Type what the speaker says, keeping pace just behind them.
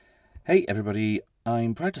Hey everybody,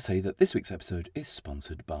 I'm proud to say that this week's episode is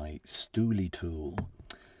sponsored by StoolieTool.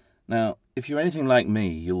 Now, if you're anything like me,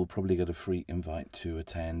 you'll probably get a free invite to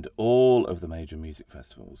attend all of the major music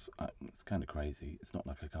festivals. It's kind of crazy. It's not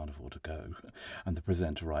like I can't afford to go. I'm the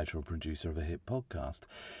presenter, writer, or producer of a hit podcast.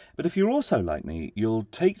 But if you're also like me, you'll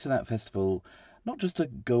take to that festival not just a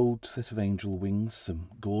gold set of angel wings, some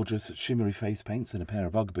gorgeous shimmery face paints and a pair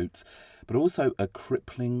of Ugg boots, but also a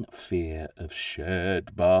crippling fear of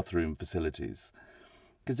shared bathroom facilities.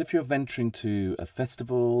 Because if you're venturing to a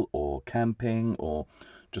festival or camping or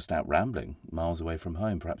just out rambling miles away from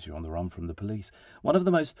home, perhaps you're on the run from the police, one of the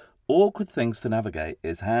most awkward things to navigate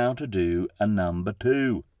is how to do a number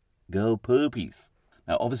two. Go poopies.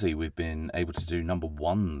 Now, obviously, we've been able to do number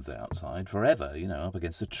ones outside forever, up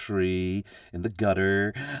against a tree, in the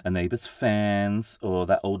gutter, a neighbour's fence, or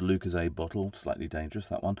that old Lucozade bottle, slightly dangerous,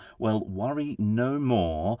 that one. Well, worry no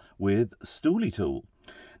more with StoolieTool.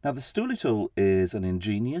 Now, the StoolieTool is an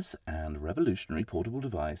ingenious and revolutionary portable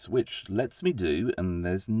device which lets me do, and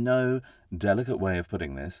there's no delicate way of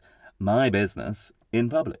putting this, my business in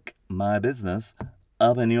public. My business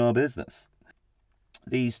up in your business.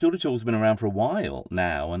 The StoolieTool's been around for a while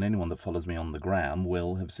now, and anyone that follows me on the gram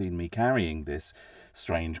will have seen me carrying this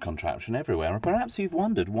strange contraption everywhere. And perhaps you've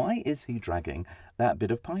wondered, why is he dragging that bit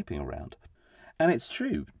of piping around? And it's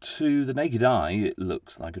true, to the naked eye it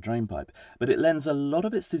looks like a drainpipe, but it lends a lot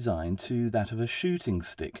of its design to that of a shooting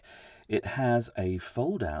stick. It has a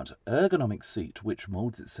fold-out ergonomic seat which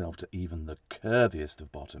moulds itself to even the curviest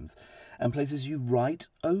of bottoms and places you right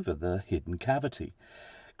over the hidden cavity.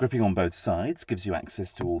 Gripping on both sides gives you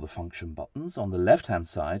access to all the function buttons. On the left-hand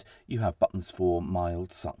side, you have buttons for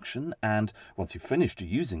mild suction, and once you've finished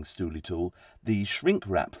using StoolieTool, the shrink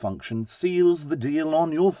wrap function seals the deal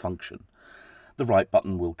on your function. The right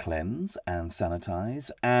button will cleanse and sanitize,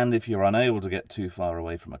 and if you're unable to get too far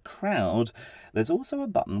away from a crowd, there's also a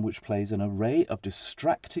button which plays an array of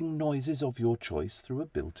distracting noises of your choice through a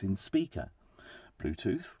built-in speaker.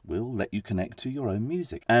 Bluetooth will let you connect to your own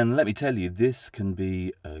music. And let me tell you, this can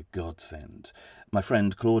be a godsend. My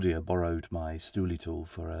friend Claudia borrowed my StoolieTool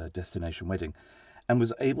for a destination wedding and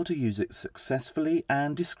was able to use it successfully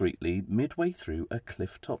and discreetly midway through a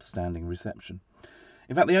cliff-top standing reception.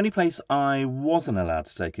 In fact, the only place I wasn't allowed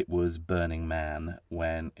to take it was Burning Man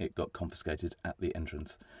when it got confiscated at the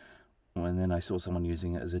entrance. And then I saw someone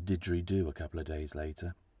using it as a didgeridoo a couple of days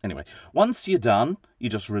later. Anyway, once you're done, you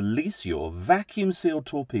just release your vacuum-sealed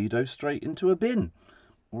torpedo straight into a bin,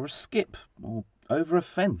 or a skip, or over a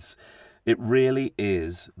fence. It really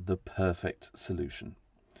is the perfect solution.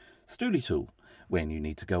 StoolieTool, when you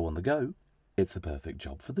need to go on the go, it's the perfect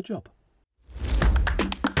job for the job.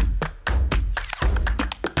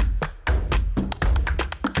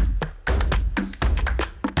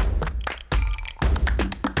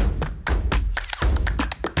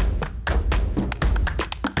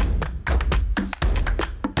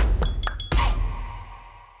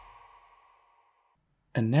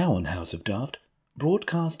 And now on House of Daft,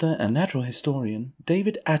 broadcaster and natural historian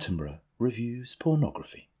David Attenborough reviews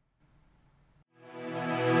pornography.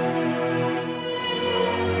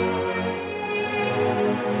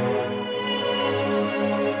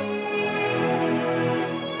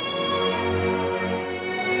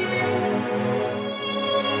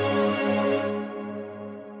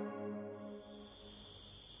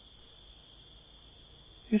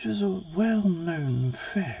 It is a well-known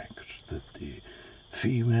fact that the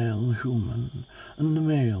female human and the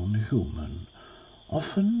male human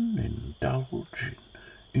often indulge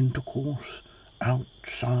in intercourse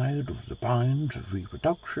outside of the binds of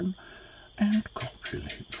reproduction and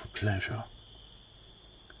copulate for pleasure.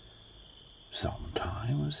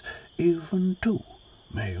 Sometimes even two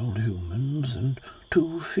male humans and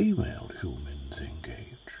two female humans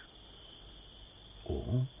engage,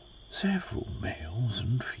 or several males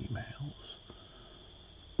and females,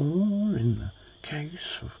 or in the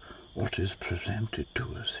case of what is presented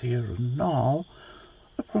to us here and now,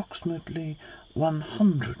 approximately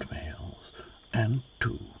 100 males and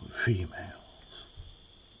 2 females.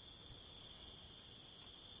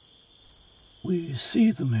 We see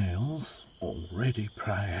the males, already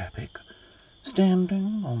priapic,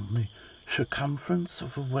 standing on the circumference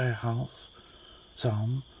of a warehouse,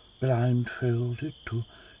 some blindfolded to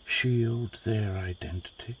shield their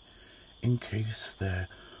identity in case their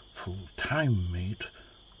full-time mate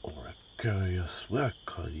or a curious work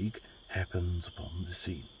colleague happens upon the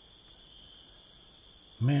scene.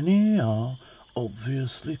 Many are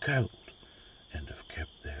obviously cold and have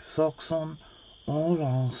kept their socks on or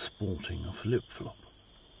are sporting a flip-flop.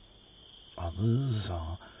 Others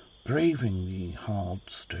are braving the hard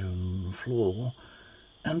stone floor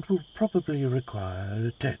and will probably require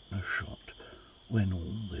a tetanus shot when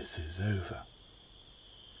all this is over.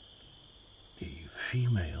 The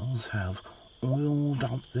females have oiled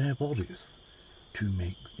up their bodies to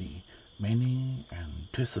make the many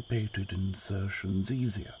anticipated insertions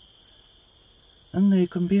easier, and they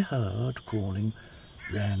can be heard calling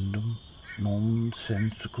random,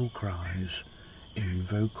 nonsensical cries in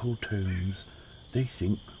vocal tones they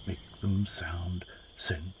think make them sound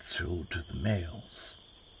sensual to the males.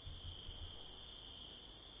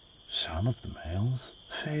 Some of the males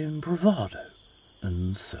feign bravado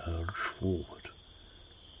and surge forward.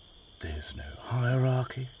 There's no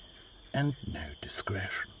hierarchy and no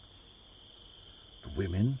discretion. The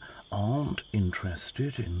women aren't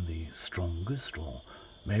interested in the strongest or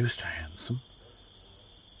most handsome,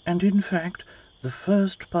 and in fact the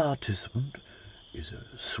first participant is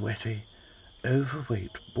a sweaty,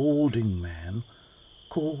 overweight, balding man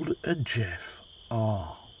called a Jeff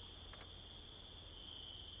R.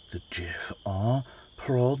 The Jeff R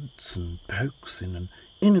prods and pokes in an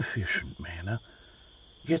inefficient manner,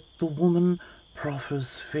 yet the woman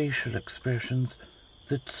proffers facial expressions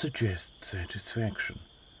that suggest satisfaction.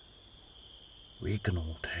 We can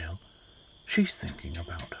all tell she's thinking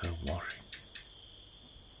about her washing.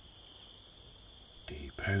 The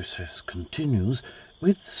process continues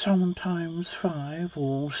with sometimes 5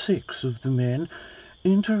 or 6 of the men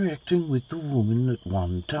interacting with the woman at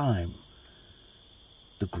one time.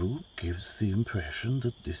 The group gives the impression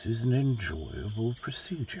that this is an enjoyable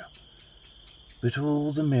procedure, but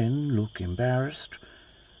all the men look embarrassed,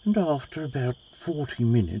 and after about 40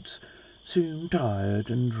 minutes seem tired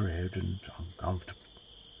and red and uncomfortable.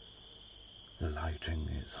 The lighting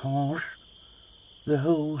is harsh, the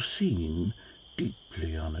whole scene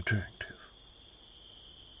deeply unattractive.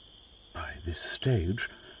 By this stage,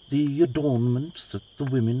 the adornments that the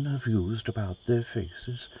women have used about their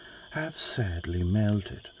faces have sadly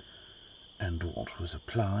melted, and what was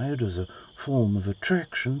applied as a form of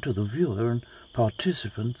attraction to the viewer and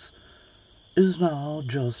participants is now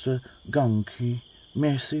just a gunky,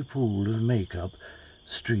 messy pool of makeup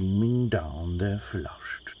streaming down their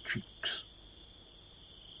flushed cheeks.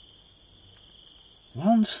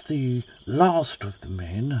 Once the last of the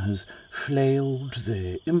men has flailed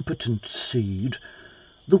their impotent seed,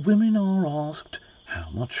 the women are asked how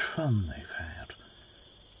much fun they've had.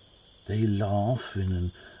 They laugh in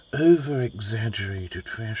an over-exaggerated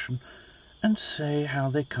fashion and say how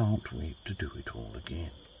they can't wait to do it all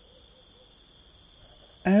again.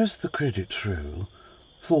 As the credits roll,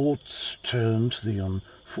 thoughts turn to the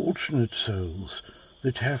unfortunate souls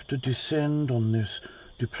that have to descend on this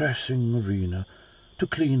depressing arena to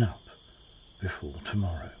clean up before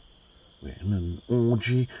tomorrow, when an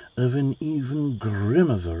orgy of an even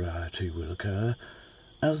grimmer variety will occur,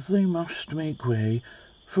 as they must make way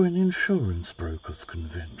for an insurance brokers'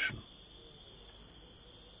 convention.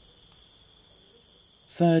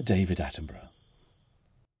 Sir David Attenborough.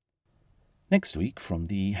 Next week, from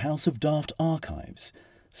the House of Daft archives,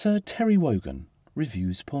 Sir Terry Wogan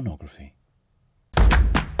reviews pornography.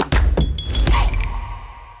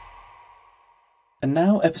 And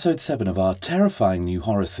now episode 7 of our terrifying new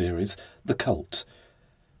horror series, The Cult.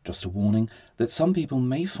 Just a warning that some people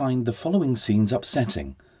may find the following scenes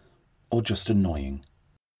upsetting, or just annoying.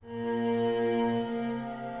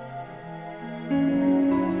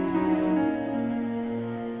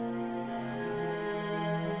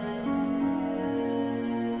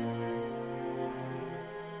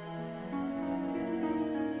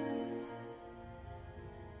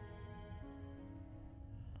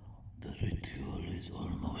 The ritual is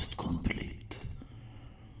almost complete.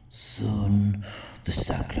 Soon the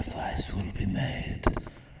sacrifice will be made,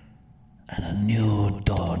 and a new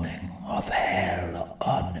dawning of hell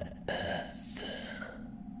on earth.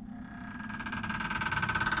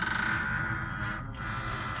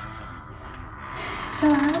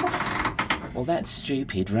 Hello? Well, that's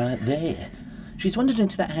stupid right there. She's wandered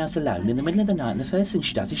into that house alone in the middle of the night, and the first thing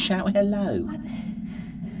she does is shout hello.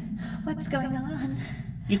 What's going on?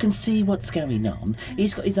 You can see what's going on.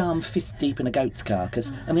 He's got his arm fist deep in a goat's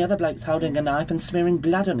carcass, and the other bloke's holding a knife and smearing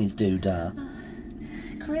blood on his doodah.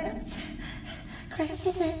 Chris,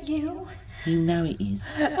 is that you? You know it is.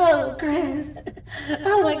 Oh, Chris.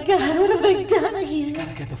 Oh my God, what have they done to you?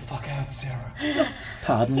 Gotta get the fuck out, Sarah.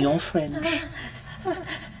 Pardon your French.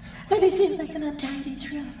 Let me see if I can untie these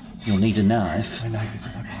ropes. You'll need a knife. My knife is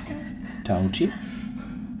in my pocket. Told you.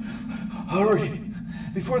 Hurry!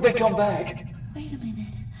 Before they come back! Wait a minute.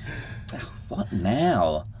 What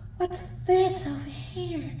now? What's this over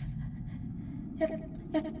here?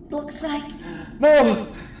 It looks like... No!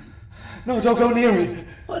 No, don't go near it.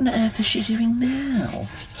 What on earth is she doing now?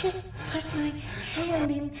 Just put my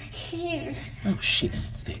hand in here. Oh, she's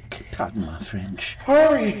thick. Pardon my French.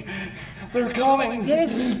 Hurry! They're coming.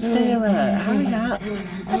 Yes, Sarah, hurry up.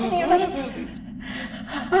 Oh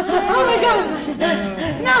my God!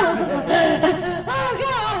 No! Oh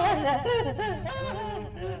God!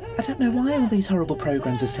 I don't know why all these horrible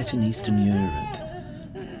programmes are set in Eastern Europe.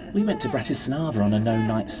 We went to Bratislava on a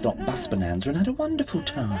no-night stop bus bonanza and had a wonderful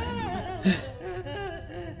time.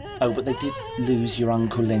 Oh, but they did lose your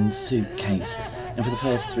Uncle Len's suitcase, and for the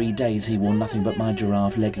first 3 days he wore nothing but my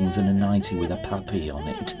giraffe leggings and a nightie with a puppy on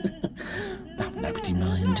it. Oh, nobody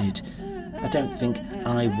minded. I don't think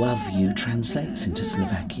I love you translates into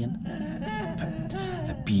Slovakian. But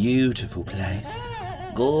a beautiful place.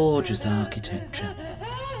 Gorgeous architecture.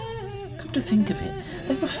 Come to think of it,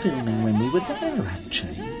 they were filming when we were there,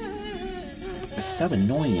 actually. It was so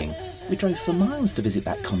annoying. We drove for miles to visit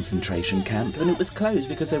that concentration camp, and it was closed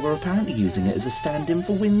because they were apparently using it as a stand-in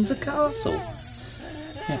for Windsor Castle. We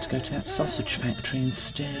had to go to that sausage factory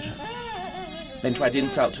instead. Then tried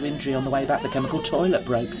insult to injury on the way back, the chemical toilet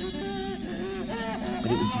broke.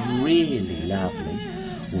 But it was really lovely.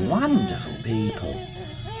 Wonderful people.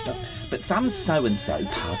 But some so-and-so,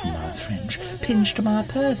 pardon my French, pinched my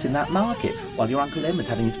purse in that market while your Uncle Em was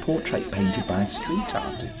having his portrait painted by a street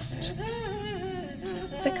artist.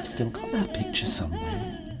 I think I've still got that picture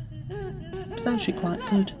somewhere. It was actually quite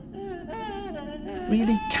good.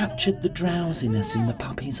 Really captured the drowsiness in the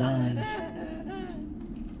puppy's eyes.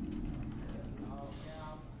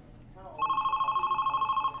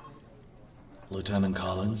 Lieutenant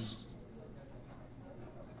Collins?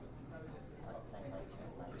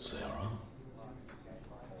 Sarah?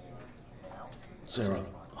 Sarah,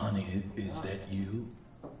 honey, is that you?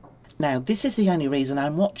 Now, this is the only reason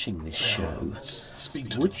I'm watching this show. Speak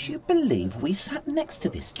to Would you believe we sat next to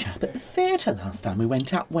this chap at the theatre last time we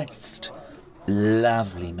went out west?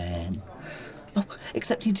 Lovely man. Oh,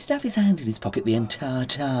 except he did have his hand in his pocket the entire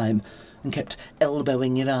time and kept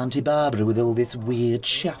elbowing your Auntie Barbara with all this weird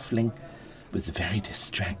shuffling. It was very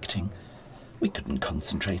distracting. We couldn't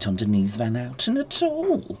concentrate on Denise Van Outen at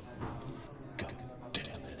all. God damn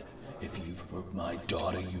it. If you've hurt my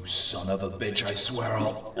daughter, you son of a bitch, I swear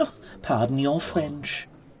I'll... Oh, pardon your French.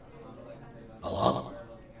 Hello?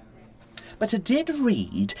 But I did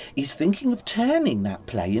read he's thinking of turning that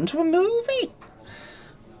play into a movie.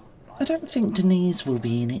 I don't think Denise will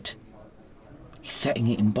be in it. He's setting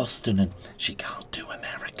it in Boston and she can't do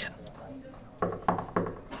American.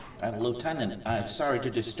 Lieutenant, I'm sorry to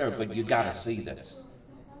disturb, but you gotta see this.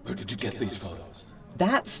 Where did you get these photos?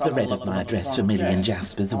 That's the red of my dress for Millie and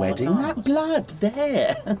Jasper's wedding. That blood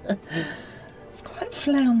there. It's quite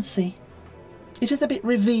flouncy. It is a bit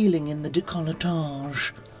revealing in the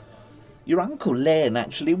décolletage. Your Uncle Len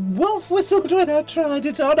actually wolf-whistled when I tried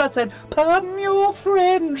it on. I said, pardon your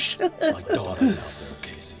French. My daughter's out there,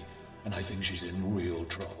 Casey, and I think she's in real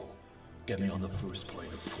trouble. Get me on the first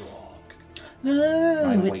plane to Prague.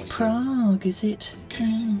 Oh, it's Prague, is it?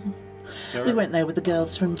 Casey. We went there with the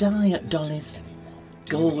girls from Dye at Dolly's.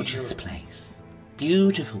 Gorgeous place.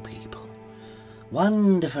 Beautiful people.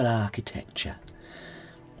 Wonderful architecture.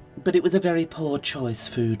 But it was a very poor choice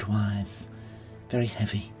food-wise. Very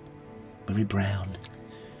heavy. Very brown.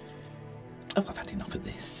 Oh, I've had enough of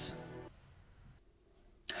this.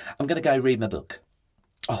 I'm going to go read my book.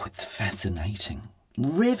 Oh, it's fascinating.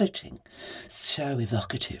 Riveting. So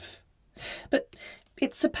evocative. But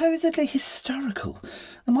it's supposedly historical,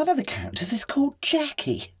 and one of the characters is called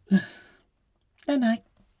Jackie. No.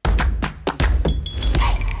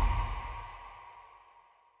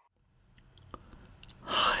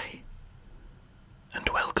 Hi, and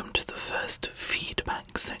welcome to the first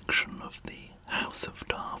feedback section of the House of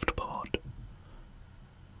Daft Pod.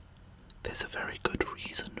 There's a very good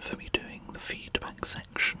reason for me doing the feedback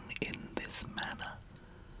section in this manner,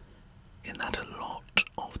 in that a lot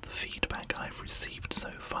of the feedback I've received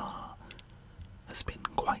so far has been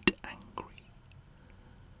quite angry.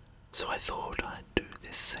 So I thought I'd do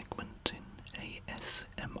this segment in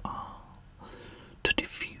ASMR to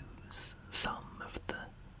diffuse some of the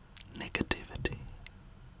negativity.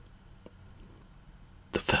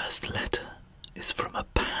 The first letter is from a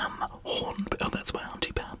Pam Hornby. Oh, that's my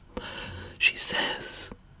Auntie Pam. She says,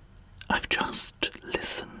 I've just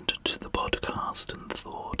listened to the podcast and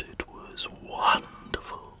thought it was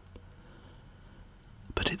wonderful.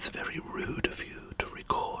 But it's very rude of you to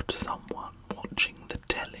record someone watching the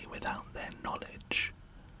telly without their knowledge.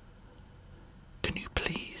 Can you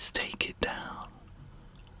please take it down?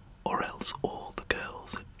 Or else all the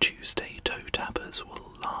girls at Tuesday Toe Tappers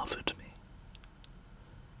will laugh at me.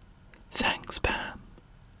 Thanks, Pam.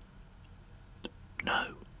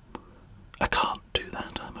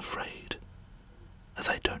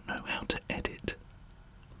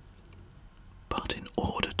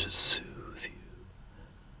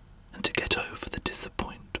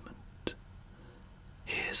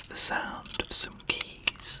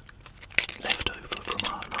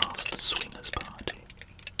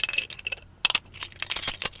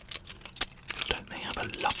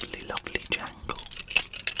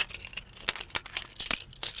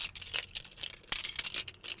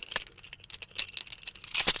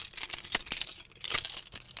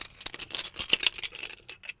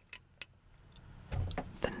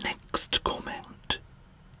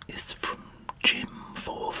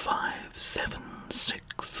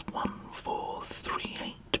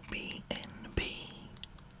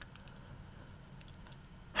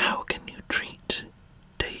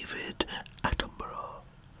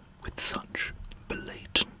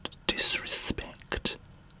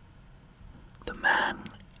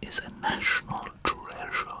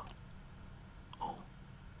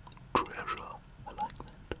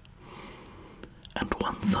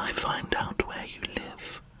 once I find out where you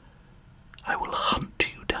live, I will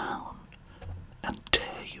hunt you down and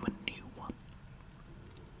tear you a new one.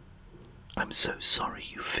 I'm so sorry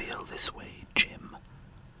you feel this way, Jim.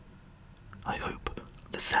 I hope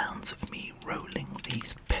the sounds of me rolling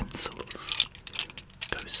these pencils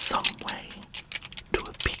go some way to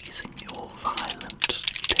appeasing your violent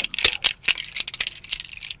temper.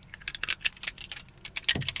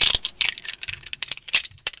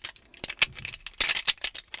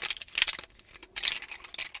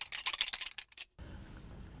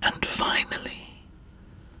 And finally,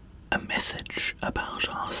 a message about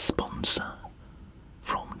our sponsor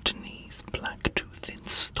from Denise Blacktooth in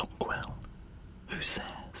Stockwell, who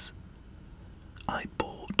says, I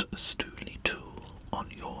bought a Stooley tool on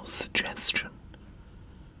your suggestion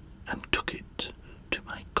and took it to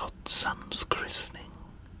my godson's christening.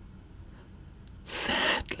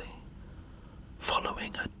 Sadly,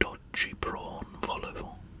 following a dodgy prawn vol-au-vent,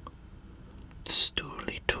 the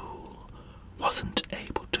Stooley tool wasn't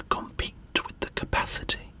able to compete with the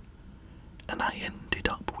capacity, and I ended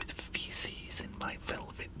up with feces in my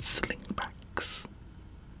velvet slingbacks.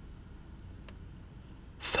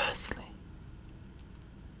 Firstly,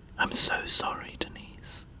 I'm so sorry,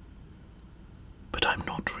 Denise, but I'm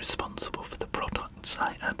not responsible for the products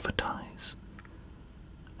I advertise,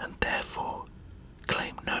 and therefore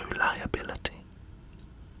claim no liability.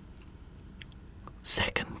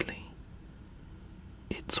 Secondly,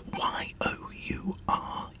 it's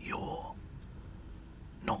Y-O-U-R, your,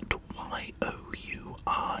 not Y-O-U-R-E-U-R.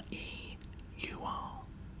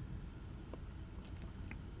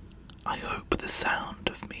 I hope the sound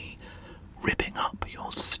of me ripping up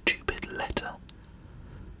your stupid letter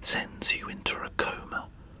sends you into a coma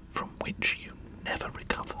from which you never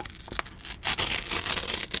recover.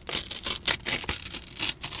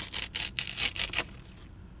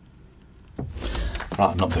 Right,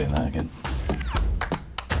 I'm not doing that again.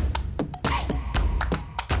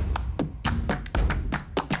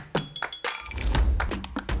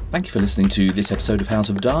 Thank you for listening to this episode of House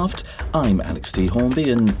of Daft. I'm Alex T. Hornby,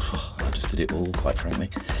 and I just did it all, quite frankly.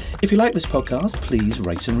 If you like this podcast, please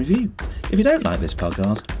rate and review. If you don't like this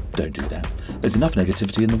podcast, don't do that. There's enough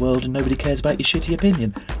negativity in the world and nobody cares about your shitty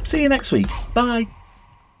opinion. See you next week. Bye.